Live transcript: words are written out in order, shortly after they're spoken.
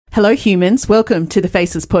Hello, humans. Welcome to the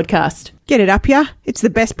Faces podcast. Get it up, yeah? It's the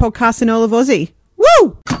best podcast in all of Aussie.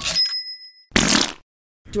 Woo! Do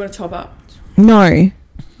you want to top up? No,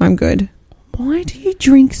 I'm good. Why do you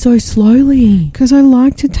drink so slowly? Because I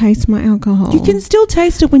like to taste my alcohol. You can still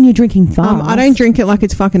taste it when you're drinking fast. I don't drink it like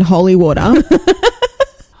it's fucking holy water.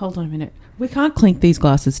 Hold on a minute. We can't clink these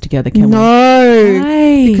glasses together, can we? No,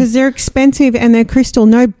 Why? because they're expensive and they're crystal.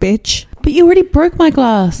 No, bitch. But you already broke my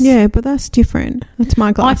glass. Yeah, but that's different. That's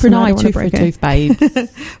my glass. Eye for an eye, I don't tooth wanna for a break it. tooth, babe.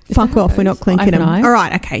 Fuck off. We're not clinking them. All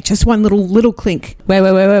right, okay. Just one little clink.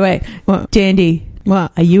 Wait. What? Dandy,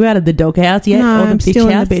 What? are you out of the doghouse yet? No, or the I'm bitch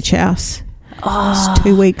still house? in the bitch house. Oh, It's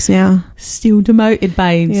 2 weeks now. still demoted,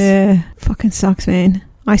 babes. Yeah, fucking sucks, man.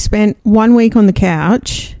 I spent 1 week on the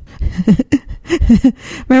couch.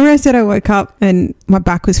 Remember I said I woke up and my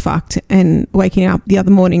back was fucked, and waking up the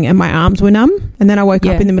other morning and my arms were numb, and then I woke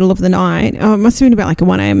up in the middle of the night. Oh, it must have been about like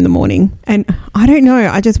 1 a.m. in the morning, and I don't know,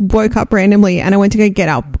 I just woke up randomly and I went to go get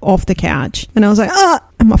up off the couch and I was like,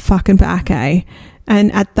 and my fucking back, eh?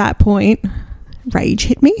 And at that point, rage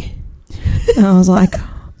hit me and I was like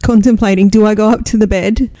contemplating, do I go up to the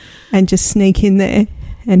bed and just sneak in there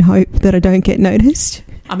and hope that I don't get noticed?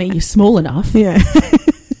 I mean, you're small enough. Yeah.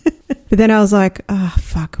 But then I was like,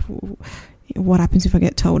 fuck, what happens if I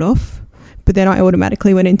get told off? But then I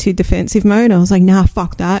automatically went into defensive mode. I was like, nah,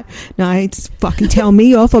 fuck that. No, it's fucking tell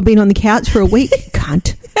me off. I've been on the couch for a week.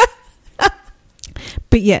 Cunt.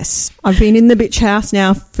 But yes, I've been in the bitch house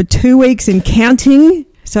now for 2 weeks and counting.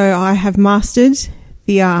 So I have mastered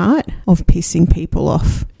the art of pissing people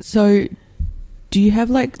off. So, do you have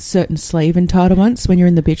like certain slave entitlements when you're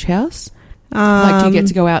in the bitch house? Like, do you get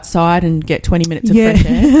to go outside and get 20 minutes of fresh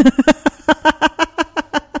air?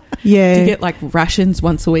 Yeah. Do you get like rations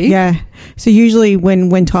once a week? Yeah. So usually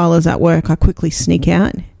when Tyler's at work, I quickly sneak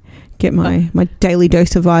out, get my daily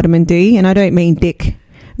dose of vitamin D. And I don't mean dick,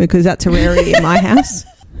 because that's a rarity in my house.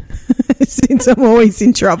 Since I'm always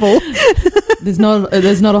in trouble. There's not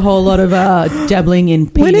a whole lot of dabbling in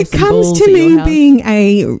penis When it and comes balls to at your me house. being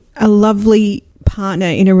a lovely partner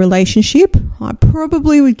in a relationship, I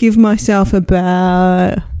probably would give myself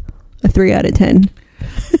about a 3 out of 10.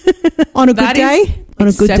 On a good day, on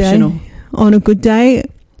a good day,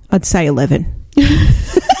 I'd say 11.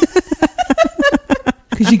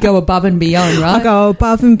 Because you go above and beyond, right? I go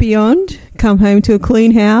above and beyond, come home to a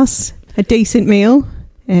clean house, a decent meal,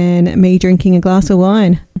 and me drinking a glass of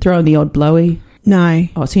wine. Throw in the odd blowy. No.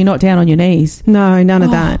 Oh, so you're not down on your knees? No, none of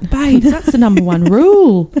that. Babes, that's the number one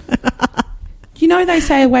rule. You know, they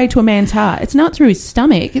say a way to a man's heart. It's not through his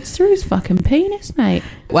stomach. It's through his fucking penis, mate.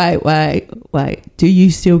 Wait. Do you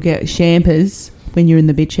still get champers when you're in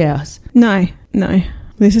the bitch house? No. Now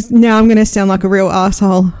I'm going to sound like a real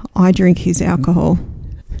asshole. I drink his alcohol.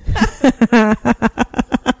 That's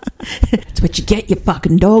what you get, you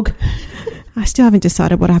fucking dog. I still haven't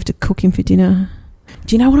decided what I have to cook him for dinner.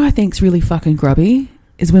 Do you know what I think's really fucking grubby?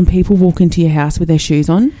 Is when people walk into your house with their shoes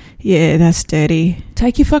on. Yeah, that's dirty.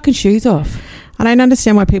 Take your fucking shoes off. I don't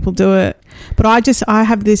understand why people do it. But I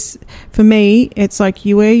have this, for me, it's like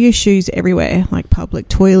you wear your shoes everywhere, like public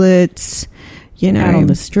toilets, you know. Out on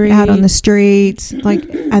the street. Out on the streets. Like,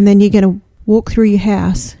 and then you're going to walk through your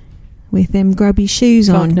house with them grubby shoes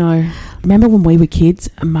Fuck on. no. Remember when we were kids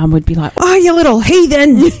and Mum would be like, Oh, you little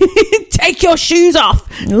heathen. take your shoes off.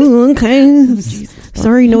 Oh, okay.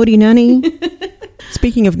 Sorry, naughty nanny.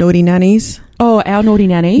 Speaking of naughty nannies. Oh, our naughty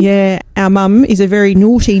nanny. Yeah, our mum is a very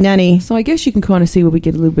naughty nanny. So I guess you can kind of see where we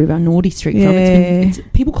get a little bit of our naughty streak from.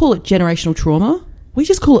 People call it generational trauma. We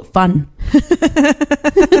just call it fun.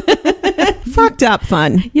 Fucked up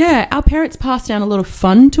fun. Yeah, our parents passed down a lot of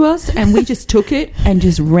fun to us and we just took it and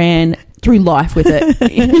just ran through life with it.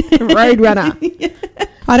 Roadrunner. Yeah.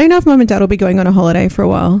 I don't know if Mum and Dad will be going on a holiday for a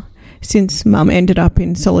while, since Mum ended up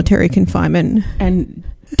in solitary confinement. And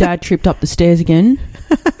Dad tripped up the stairs again.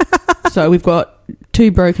 So we've got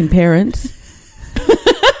 2 broken parents.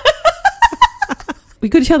 We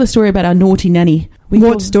could tell the story about our naughty nanny.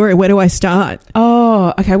 What story? Where do I start?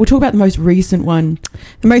 Oh, okay. We'll talk about the most recent one.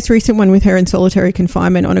 The most recent one with her in solitary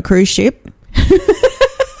confinement on a cruise ship.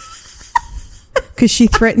 Because she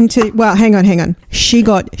threatened to... Well, hang on. She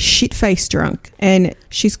got shit-faced drunk. And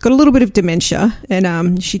she's got a little bit of dementia.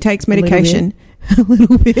 And she takes medication. A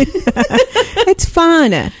little bit. It's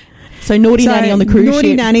fun. So naughty nanny on the cruise ship.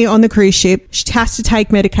 Naughty nanny on the cruise ship. She has to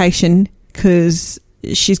take medication because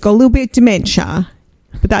she's got a little bit of dementia.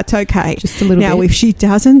 But that's okay. Just a little bit. Now, if she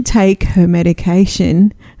doesn't take her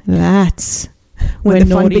medication, that's when the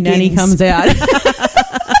naughty fun nanny begins. comes out.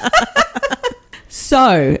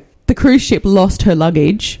 So the cruise ship lost her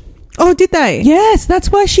luggage. Oh, did they? Yes,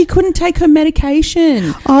 that's why she couldn't take her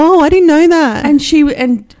medication. Oh, I didn't know that. And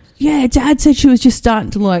yeah, Dad said she was just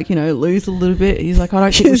starting to like, you know, lose a little bit. He's like, I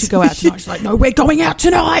don't think we should go out tonight. She's like, no, we're going out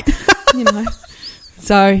tonight. You know.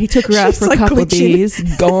 So he took her out for a couple of beers.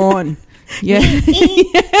 Gone. Yeah.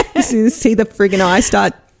 See the friggin' eye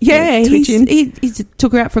start twitching. He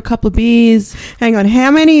took her out for a couple of beers. Hang on,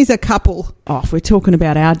 how many is a couple? Oh, if we're talking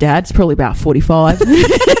about our dad, it's probably about 45.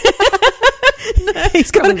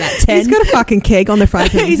 He's got a fucking keg on the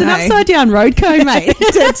front of him. He's an upside down road cone, mate.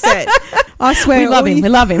 Dead set. I swear. We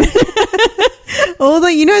love him. All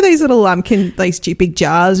the, you know, these little these big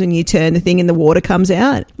jars when you turn the thing and the water comes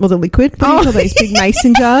out, or the liquid. These big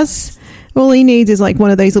mason jars. All he needs is like one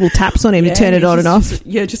of these little taps on him to turn it on and off.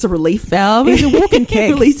 Just a relief valve. He's a walking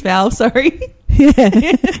keg. Release valve, sorry.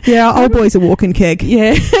 Yeah, our old boy's a walking keg.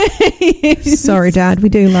 Yeah. Sorry, Dad, we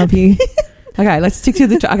do love you. Okay, let's stick to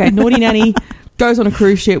naughty nanny goes on a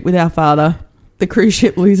cruise ship with our father. The cruise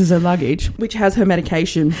ship loses her luggage, which has her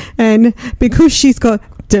medication. And because she's got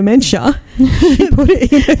dementia, she put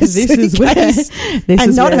it in her This is where the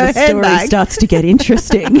story starts to get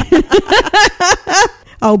interesting.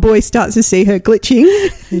 Old boy starts to see her glitching.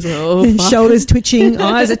 He's like, oh, fuck. Shoulders twitching,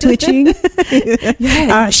 eyes are twitching.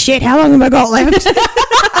 Yeah. Shit, how long have I got left?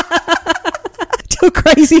 Till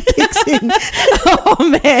crazy kicks in. Oh,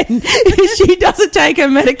 man. If she doesn't take her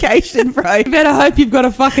medication, bro, you better hope you've got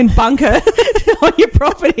a fucking bunker on your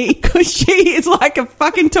property, because she is like a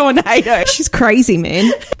fucking tornado. She's crazy,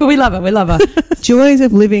 man. But we love her. Joys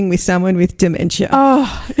of living with someone with dementia.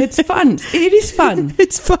 Oh, it's fun. It is fun.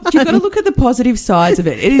 It's fun. You've got to look at the positive sides of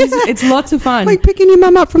it. It's lots of fun. Like picking your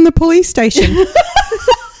mum up from the police station.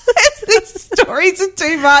 These stories are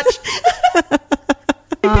too much.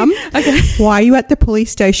 Okay. Why are you at the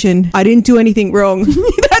police station? I didn't do anything wrong.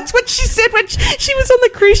 That's what she said when she was on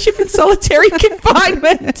the cruise ship in solitary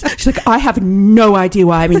confinement. She's like, I have no idea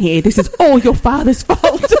why I'm in here. This is all your father's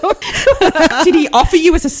fault. Did he offer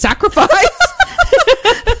you as a sacrifice?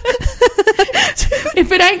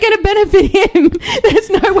 If it ain't going to benefit him, there's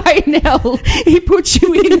no way in hell he puts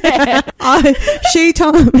you in there. She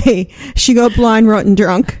told me she got blind, rotten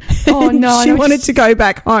drunk. Oh, no. She wanted to go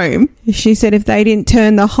back home. She said if they didn't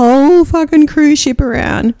turn the whole fucking cruise ship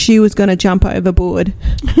around, she was going to jump overboard.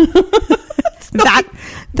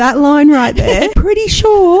 That line right there, pretty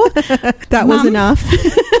sure that was enough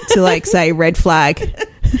to like say red flag.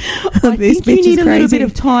 I think you need a little bit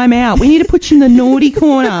of time out. We need to put you in the naughty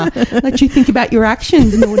corner. Let you think about your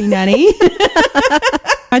actions, naughty nanny.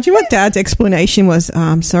 Imagine what Dad's explanation was.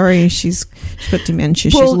 I'm sorry, she's got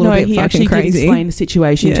dementia. She's a little bit fucking crazy. Did explain the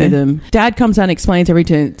situation to them. Dad comes out and explains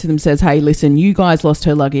everything to them, says, hey, listen, you guys lost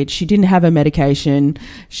her luggage. She didn't have her medication.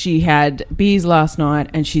 She had beers last night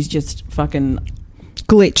and she's just fucking...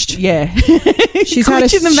 glitched. Yeah. She's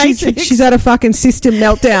had a fucking system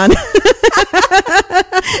meltdown.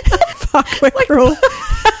 Fuck, we're cruel.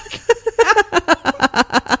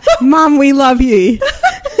 Mum, we love you.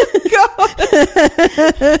 God.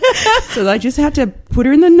 So they just had to put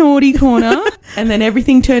her in the naughty corner and then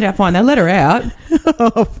everything turned out fine. They let her out.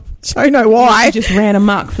 Don't know why. She just ran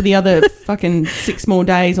amok for the other fucking 6 more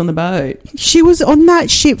days on the boat. She was on that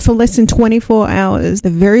ship for less than 24 hours. The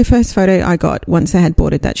very first photo I got once they had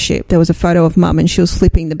boarded that ship, there was a photo of Mum and she was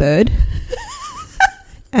flipping the bird.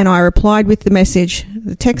 And I replied with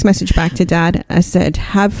the text message back to Dad. I said,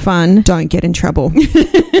 have fun, don't get in trouble.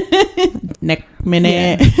 Next minute.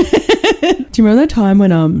 Yeah. Do you remember that time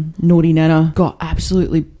when Naughty Nana got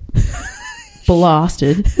absolutely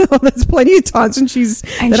blasted? Oh, there's plenty of times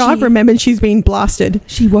when I've remembered she's been blasted.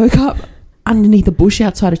 She woke up underneath a bush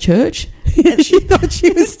outside a church. And she thought she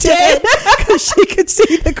was dead because she could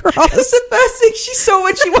see the cross. The first thing she saw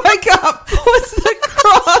when she woke up was the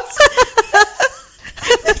cross.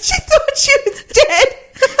 She thought she was dead.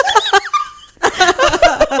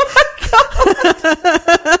 Oh my God.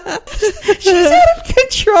 She's out of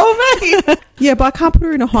control, mate. Yeah, but I can't put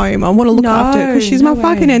her in a home. I want to look after her because she's my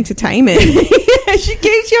fucking entertainment. Yeah, she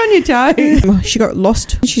keeps you on your toes. She got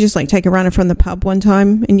lost. She just like take a runner from the pub one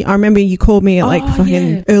time, and I remember you called me at like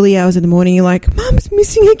fucking early hours in the morning. You're like, Mum's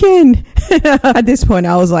missing again. At this point,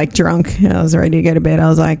 I was like drunk. I was ready to go to bed. I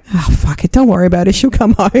was like, oh fuck it, don't worry about it. She'll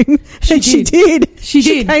come home. She did.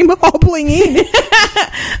 She came hobbling in.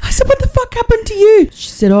 I said, what the fuck happened to you? She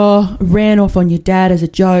said, I ran off on your dad as a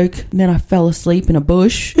joke, and then I fell asleep in a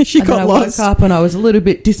bush. She got lost. Woke up and I was a little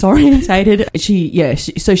bit disorientated. She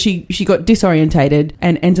got disorientated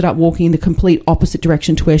and ended up walking in the complete opposite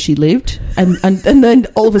direction to where she lived. And then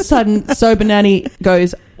all of a sudden, sober nanny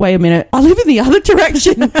goes, wait a minute, I live in the other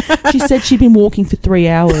direction. She said she'd been walking for 3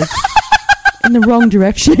 hours in the wrong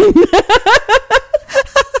direction.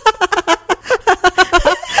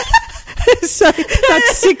 So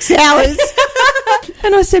that's 6 hours.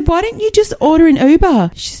 And I said, why didn't you just order an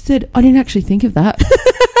Uber? She said, I didn't actually think of that.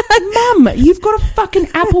 Mum, you've got a fucking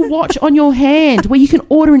Apple Watch on your hand where you can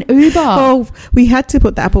order an Uber. Oh, we had to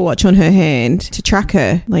put the Apple Watch on her hand to track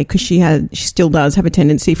her, like, because she still does have a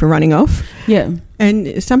tendency for running off. Yeah.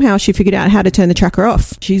 And somehow she figured out how to turn the tracker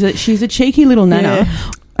off. She's a cheeky little nana.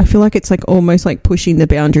 Yeah. I feel like it's like almost like pushing the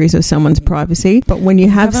boundaries of someone's privacy. But when you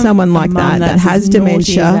have someone like that has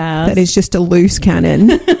dementia, that is just a loose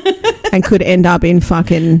cannon and could end up in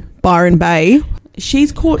fucking Byron Bay.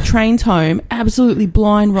 She's caught trains home absolutely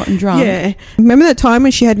blind, rotten drunk. Yeah. Remember that time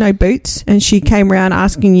when she had no boots and she came around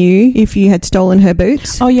asking you if you had stolen her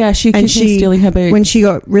boots? Oh, yeah. She accused me of stealing her boots. When she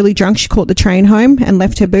got really drunk, she caught the train home and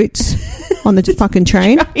left her boots on the fucking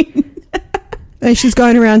train. And she's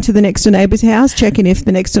going around to the next door neighbour's house checking if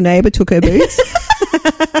the next door neighbour took her boots.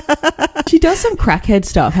 She does some crackhead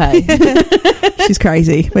stuff, hey? She's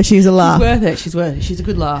crazy, but she's a laugh. She's worth it. She's a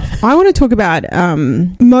good laugh. I want to talk about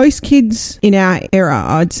most kids in our era,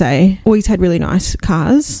 I'd say, always had really nice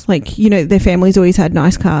cars. Like, you know, their families always had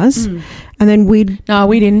nice cars. And then we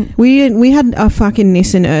didn't. We had a fucking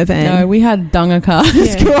Nissan Irvan. No, we had Dunga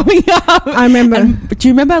cars growing up. I remember. Do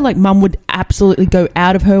you remember, like, Mum would absolutely go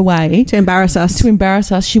out of her way to embarrass us.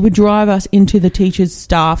 She would drive us into the teacher's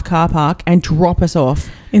staff car park and drop us off.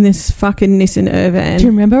 In this fucking Nissan Irvan. Do you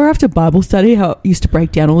remember after Bible study how it used to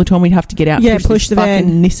break down all the time? We'd have to get out and push the van.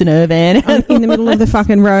 Fucking Nissan Irvan. In the middle of the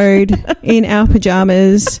fucking road, in our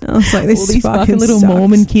pyjamas. I was like, this all these fucking little sucks.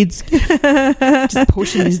 Mormon kids just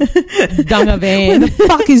pushing this Dunga van. Where the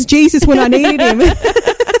fuck is Jesus when I needed him?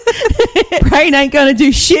 Brain ain't going to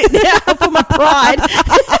do shit now for my pride.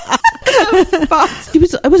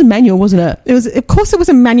 It was a manual, wasn't it? It was. Of course, it was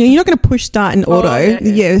a manual. You're not going to push start and auto.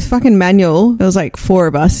 Yeah, it was fucking manual. There was like 4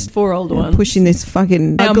 of us, 4 older ones, pushing this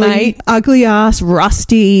fucking ugly ass,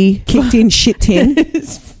 rusty, kicked in shit tin.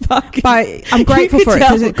 But I'm grateful for it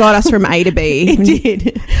because it got us from A to B. It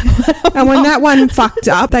did. And when that one fucked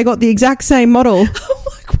up, they got the exact same model.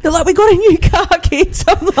 They're like, we got a new car, kids.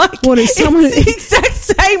 I'm like, what is someone? It's the exact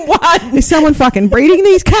same one. Is someone fucking breeding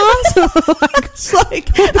these cars? It's like,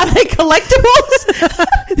 are they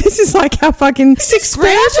collectibles? This is like our fucking 6th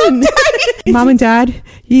version. Mum and Dad,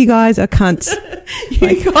 you guys are cunts.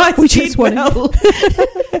 You guys we did just want well.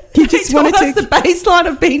 You just wanted us the baseline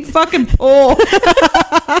of being fucking poor.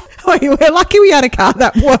 We're lucky we had a car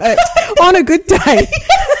that worked on a good day.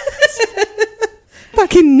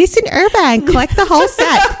 Fucking Nissan Irvan, collect the whole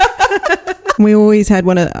set. We always had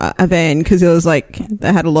a van because it was like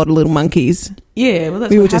they had a lot of little monkeys. Yeah, well,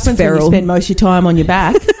 that's what happens when you spend most of your time on your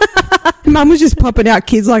back. Mum was just popping out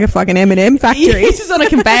kids like a fucking M&M factory. Yeah, this is on a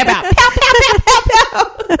conveyor belt. Pow, pow, pow, pow,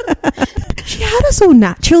 pow. She had us all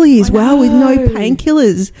naturally as well with no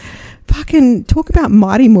painkillers. Fucking talk about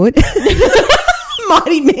Mighty Mutt.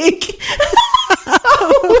 Mighty Mick.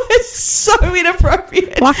 Oh, it's so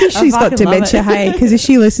inappropriate. Lucky she's got dementia, hey, because if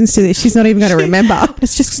she listens to this, she's not even going to remember.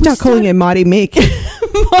 Let's just start calling her Mighty Mick.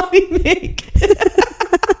 Mighty Mick.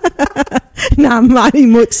 Nah, Mighty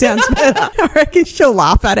Mutt sounds better. I reckon she'll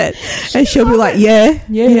laugh at it and she'll be like, yeah,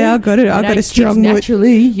 I got it. I got a strong Mutt.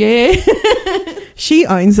 Naturally, yeah. She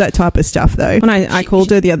owns that type of stuff though. When I called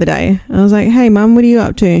her the other day, I was like, hey Mum, what are you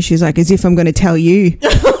up to? And she's like, as if I'm going to tell you.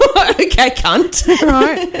 Okay, cunt.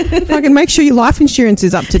 Right. Fucking make sure your life insurance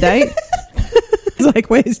is up to date. It's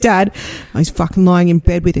like, where's Dad? Oh, he's fucking lying in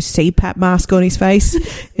bed with a CPAP mask on his face.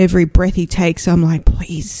 Every breath he takes, I'm like,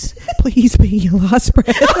 please be your last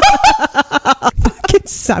breath. Fucking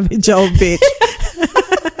savage old bitch.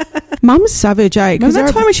 Mum's savage, eh? Remember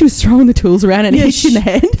that time when she was throwing the tools around and hit you in the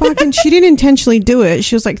head? Fucking, she didn't intentionally do it.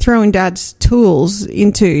 She was like throwing Dad's tools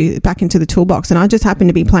back into the toolbox, and I just happened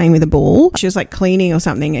to be playing with a ball. She was like cleaning or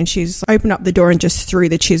something, and she's opened up the door and just threw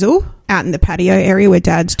the chisel out in the patio area where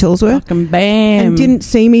Dad's tools were. Fucking bam. And didn't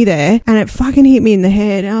see me there, and it fucking hit me in the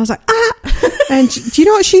head, and I was like, ah! And do you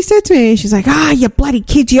know what she said to me? She's like, you bloody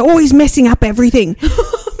kids, you're always messing up everything.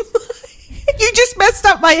 You just messed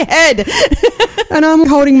up my head. And I'm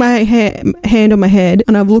holding my hand on my head,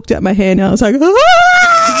 and I've looked at my hand, and I was like, my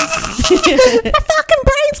fucking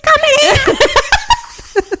brain's coming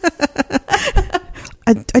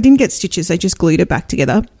out. I didn't get stitches. They just glued it back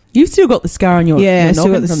together. You've still got the scar on your I noggin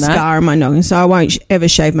still got the scar on my noggin, so I won't ever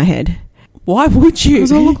shave my head. Why would you?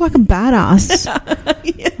 Because I look like a badass.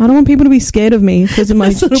 Yeah. I don't want people to be scared of me because of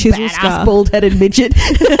my chisel scar. Bald-headed midget.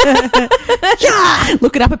 Yeah.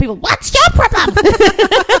 Looking up at people. What's your problem?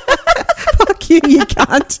 Fuck you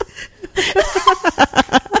can't.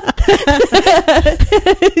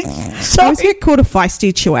 I always get called a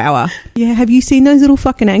feisty chihuahua. Yeah, have you seen those little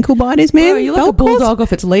fucking ankle biters, man? Bro, you look a bulldog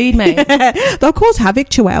off its lead, mate. Yeah, they'll cause havoc,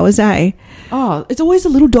 chihuahuas, eh? Oh, it's always the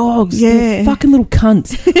little dogs. Yeah. They're fucking little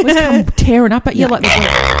cunts. Always come tearing up at you like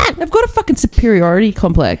they've got a fucking superiority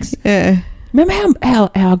complex. Yeah. Remember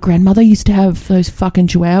how our grandmother used to have those fucking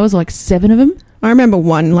chihuahuas, like 7 of them? I remember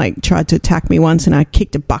one like tried to attack me once and I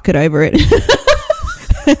kicked a bucket over it.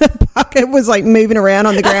 The bucket was like moving around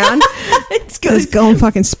on the ground. It was going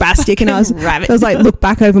fucking spastic, and I was like, look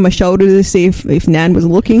back over my shoulder to see if Nan was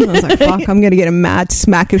looking. I was like, fuck, I'm going to get a mad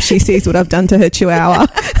smack if she sees what I've done to her chihuahua.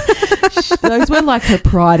 Those were like her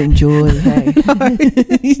pride and joy, hey?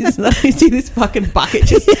 You see this fucking bucket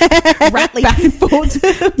just rattling back and forth.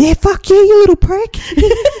 Yeah, fuck you little prick.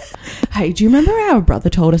 Hey, do you remember how our brother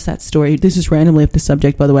told us that story? This is randomly off the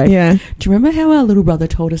subject, by the way. Yeah. Do you remember how our little brother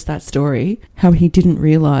told us that story? How he didn't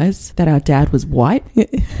realise that our dad was white? Yeah.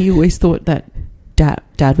 He always thought that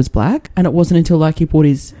dad was black, and it wasn't until like he brought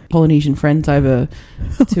his Polynesian friends over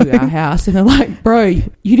to our house, and they're like, bro,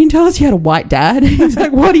 you didn't tell us you had a white dad. He's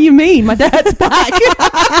like, what do you mean? My dad's black.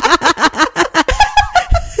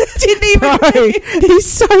 Didn't even Bro,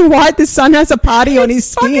 he's so white the sun has a party on his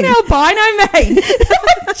skin. fucking albino, mate.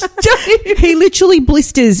 He literally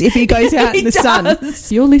blisters if he goes out in the sun.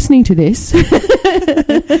 You're listening to this.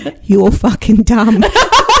 You're fucking dumb.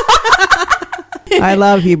 I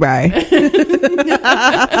love you, bro.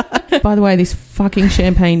 By the way, this fucking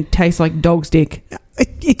champagne tastes like dog's dick.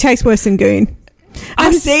 It tastes worse than goon.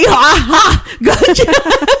 I see. Gotcha.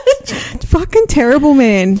 It's fucking terrible,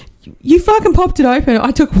 man. You fucking popped it open.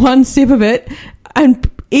 I took one sip of it, and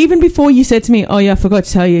even before you said to me, oh yeah, I forgot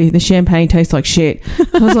to tell you, the champagne tastes like shit.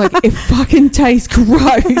 I was like, it fucking tastes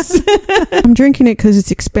gross. I'm drinking it because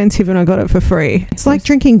it's expensive and I got it for free. It's like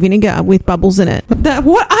drinking vinegar with bubbles in it.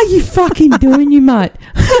 What are you fucking doing, you mutt?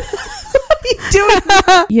 What are you doing?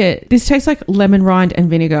 Yeah, this tastes like lemon rind and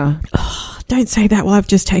vinegar. Don't say that while I've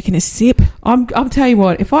just taken a sip. I'll tell you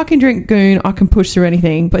what, if I can drink goon, I can push through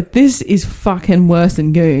anything, but this is fucking worse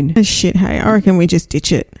than goon. Oh, shit, hey, I reckon we just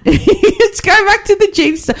ditch it. Let's go back to the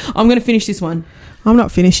Jeeps. I'm going to finish this one. I'm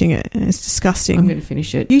not finishing it. It's disgusting. I'm going to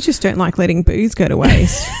finish it. You just don't like letting booze go to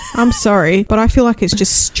waste. I'm sorry, but I feel like it's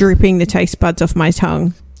just stripping the taste buds off my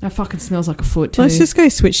tongue. That fucking smells like a foot too. Let's just go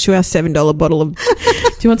switch to our $7 bottle of... Do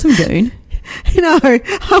you want some goon? No,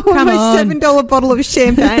 I want my $7 bottle of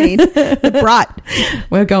champagne. The Brut.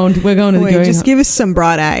 We're going to the goon. Just give us some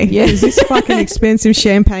Brut, eh? Yeah. This fucking expensive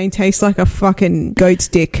champagne tastes like a fucking goat's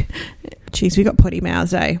dick. Jeez, we got potty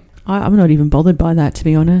mouths, eh? I'm not even bothered by that, to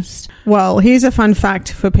be honest. Well, here's a fun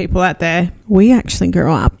fact for people out there. We actually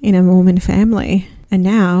grew up in a Mormon family, and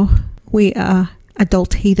now we are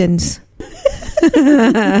adult heathens. Do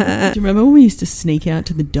you remember when we used to sneak out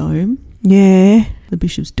to the dome? Yeah. The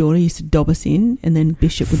bishop's daughter used to dob us in, and then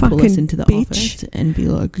bishop would pull us into the office and be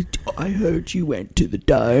like, I heard you went to the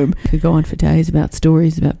dome. Could go on for days about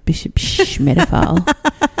stories about Bishop Schmedephal.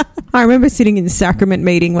 I remember sitting in the sacrament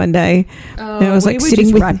meeting one day. And it was like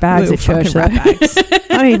sitting with rat bags at church. Rat bags.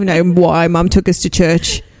 I don't even know why Mum took us to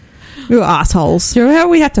church. We were assholes. Do you remember how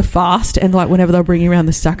we had to fast, and like whenever they were bringing around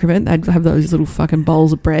the sacrament, they'd have those little fucking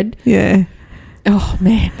bowls of bread? Yeah. Oh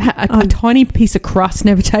man, a tiny piece of crust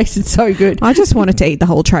never tasted so good. I just wanted to eat the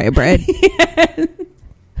whole tray of bread. Yeah.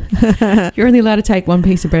 You're only allowed to take one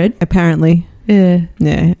piece of bread, apparently. Yeah.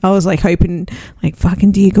 I was like hoping, like,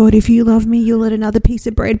 fucking dear God, if you love me, you'll let another piece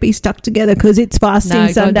of bread be stuck together because it's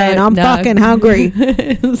fasting Sunday and I'm fucking hungry.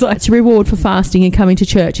 It's like, it's a reward for fasting and coming to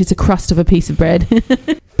church. It's a crust of a piece of bread.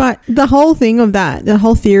 But the whole thing of that, the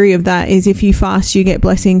whole theory of that is if you fast, you get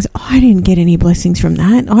blessings. I didn't get any blessings from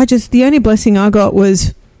that. The only blessing I got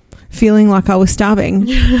was feeling like I was starving.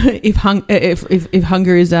 If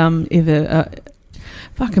hunger is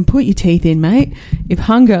fucking put your teeth in, mate. If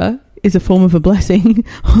hunger is a form of a blessing,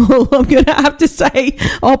 all I'm going to have to say,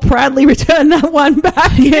 I'll proudly return that one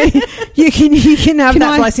back. Yeah, you can have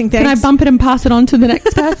that blessing. Thanks. Can I bump it and pass it on to the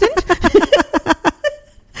next person?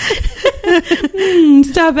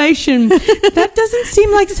 Starvation. That doesn't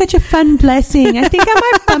seem like such a fun blessing. I think I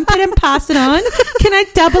might bump it and pass it on. Can I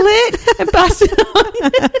double it and pass it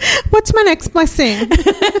on? What's my next blessing?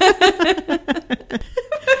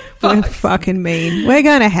 We're fucking mean. We're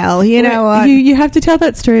going to hell. You know what? You have to tell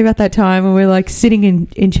that story about that time when we're like sitting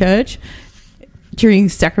in church during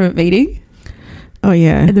sacrament meeting. Oh,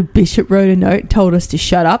 yeah. And the bishop wrote a note, told us to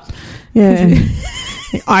shut up. Yeah.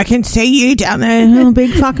 I can see you down there. Oh,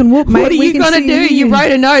 big fucking whoop, mate. What are you going to do? You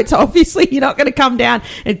wrote a note, so obviously you're not going to come down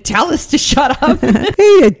and tell us to shut up.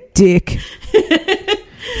 Eat a dick.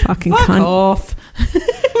 Fucking Fuck cunt. off.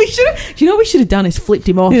 We should have. Do you know what we should have done is flipped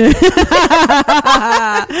him off.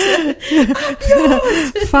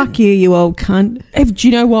 Fuck you old cunt. Do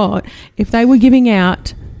you know what? If they were giving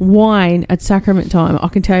out wine at sacrament time, I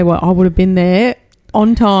can tell you what, I would have been there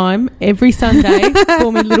on time every Sunday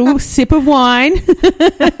for me little sip of wine.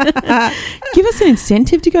 Give us an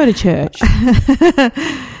incentive to go to church.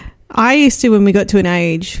 I used to, when we got to an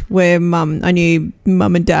age where I knew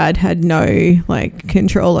mum and dad had no like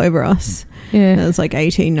control over us. Yeah. I was like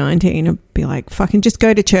 18, 19. I'd be like, fucking just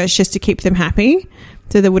go to church just to keep them happy.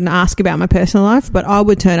 So they wouldn't ask about my personal life. But I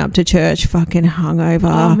would turn up to church fucking hungover.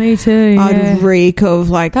 Oh, me too. I'd reek of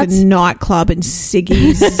like the nightclub and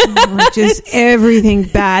ciggies. Like just everything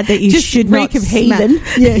bad that you just should reek not of heathen.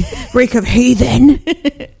 Yeah, reek of heathen.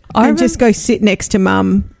 And just go sit next to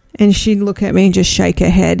mum. And she'd look at me and just shake her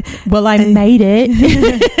head. Well, I made it.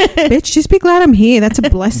 Bitch, just be glad I'm here. That's a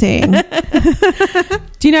blessing.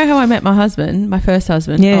 Do you know how I met my husband, my first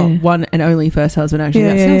husband? Yeah. Oh, one and only first husband, actually.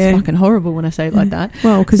 Yeah, That sounds fucking horrible when I say it like that.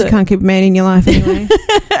 Well, because you can't keep a man in your life anyway.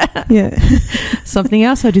 Yeah. Something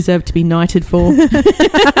else I deserve to be knighted for. You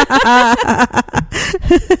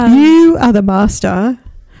are the master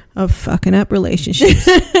of fucking up relationships.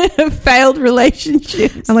 Failed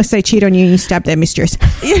relationships. Unless they cheat on you and you stab their mistress.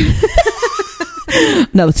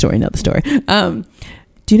 Another story. Do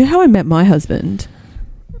you know how I met my husband?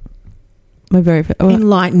 My very first...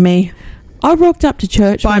 Enlighten me. I rocked up to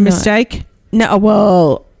church by mistake? No,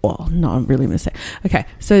 well, not really a mistake. Okay,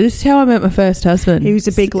 so this is how I met my first husband. He was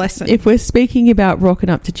a big lesson. If we're speaking about rocking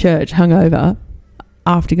up to church hungover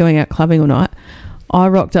after going out clubbing all night, I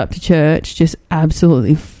rocked up to church just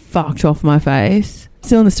absolutely fucked off my face.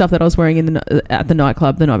 Still in the stuff that I was wearing at the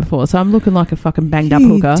nightclub the night before. So I'm looking like a fucking banged up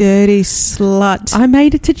hooker. Dirty slut. I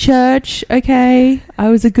made it to church, okay? I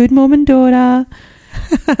was a good mom and daughter.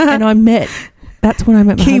 And that's when I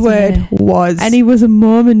met my Keyword husband. was. And he was a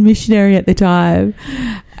Mormon missionary at the time.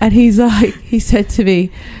 And he said to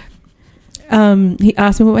me, he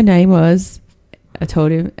asked me what my name was. I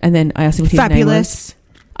told him. And then I asked him what his name was.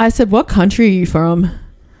 I said, what country are you from?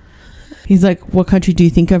 He's like, what country do you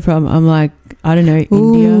think I'm from? I'm like, I don't know,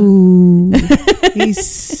 India. He's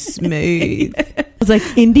smooth. I was like,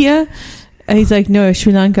 India? And he's like, no,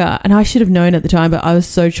 Sri Lanka. And I should have known at the time, but I was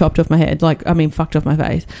so chopped off my head. Fucked off my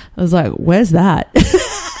face. I was like, where's that?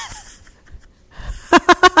 I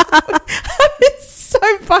was so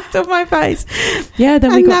fucked off my face. Yeah,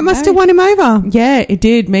 then we got that must married. have won him over. Yeah, it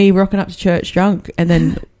did. Me rocking up to church drunk. And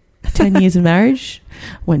then 10 years of marriage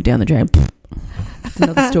went down the drain. That's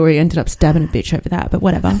another story. Ended up stabbing a bitch over that, but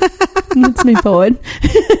whatever. Let's move forward.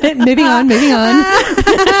 moving on.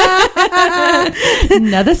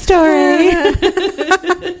 Another story.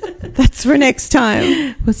 That's for next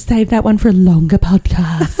time. We'll save that one for a longer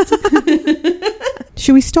podcast.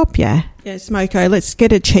 Should we stop? Yeah, Smoko. Let's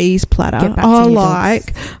get a cheese platter. Get back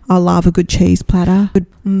to I love a good cheese platter.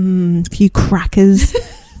 A few crackers.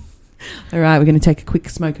 All right, we're going to take a quick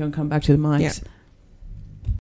smoker and come back to the mics. Yep.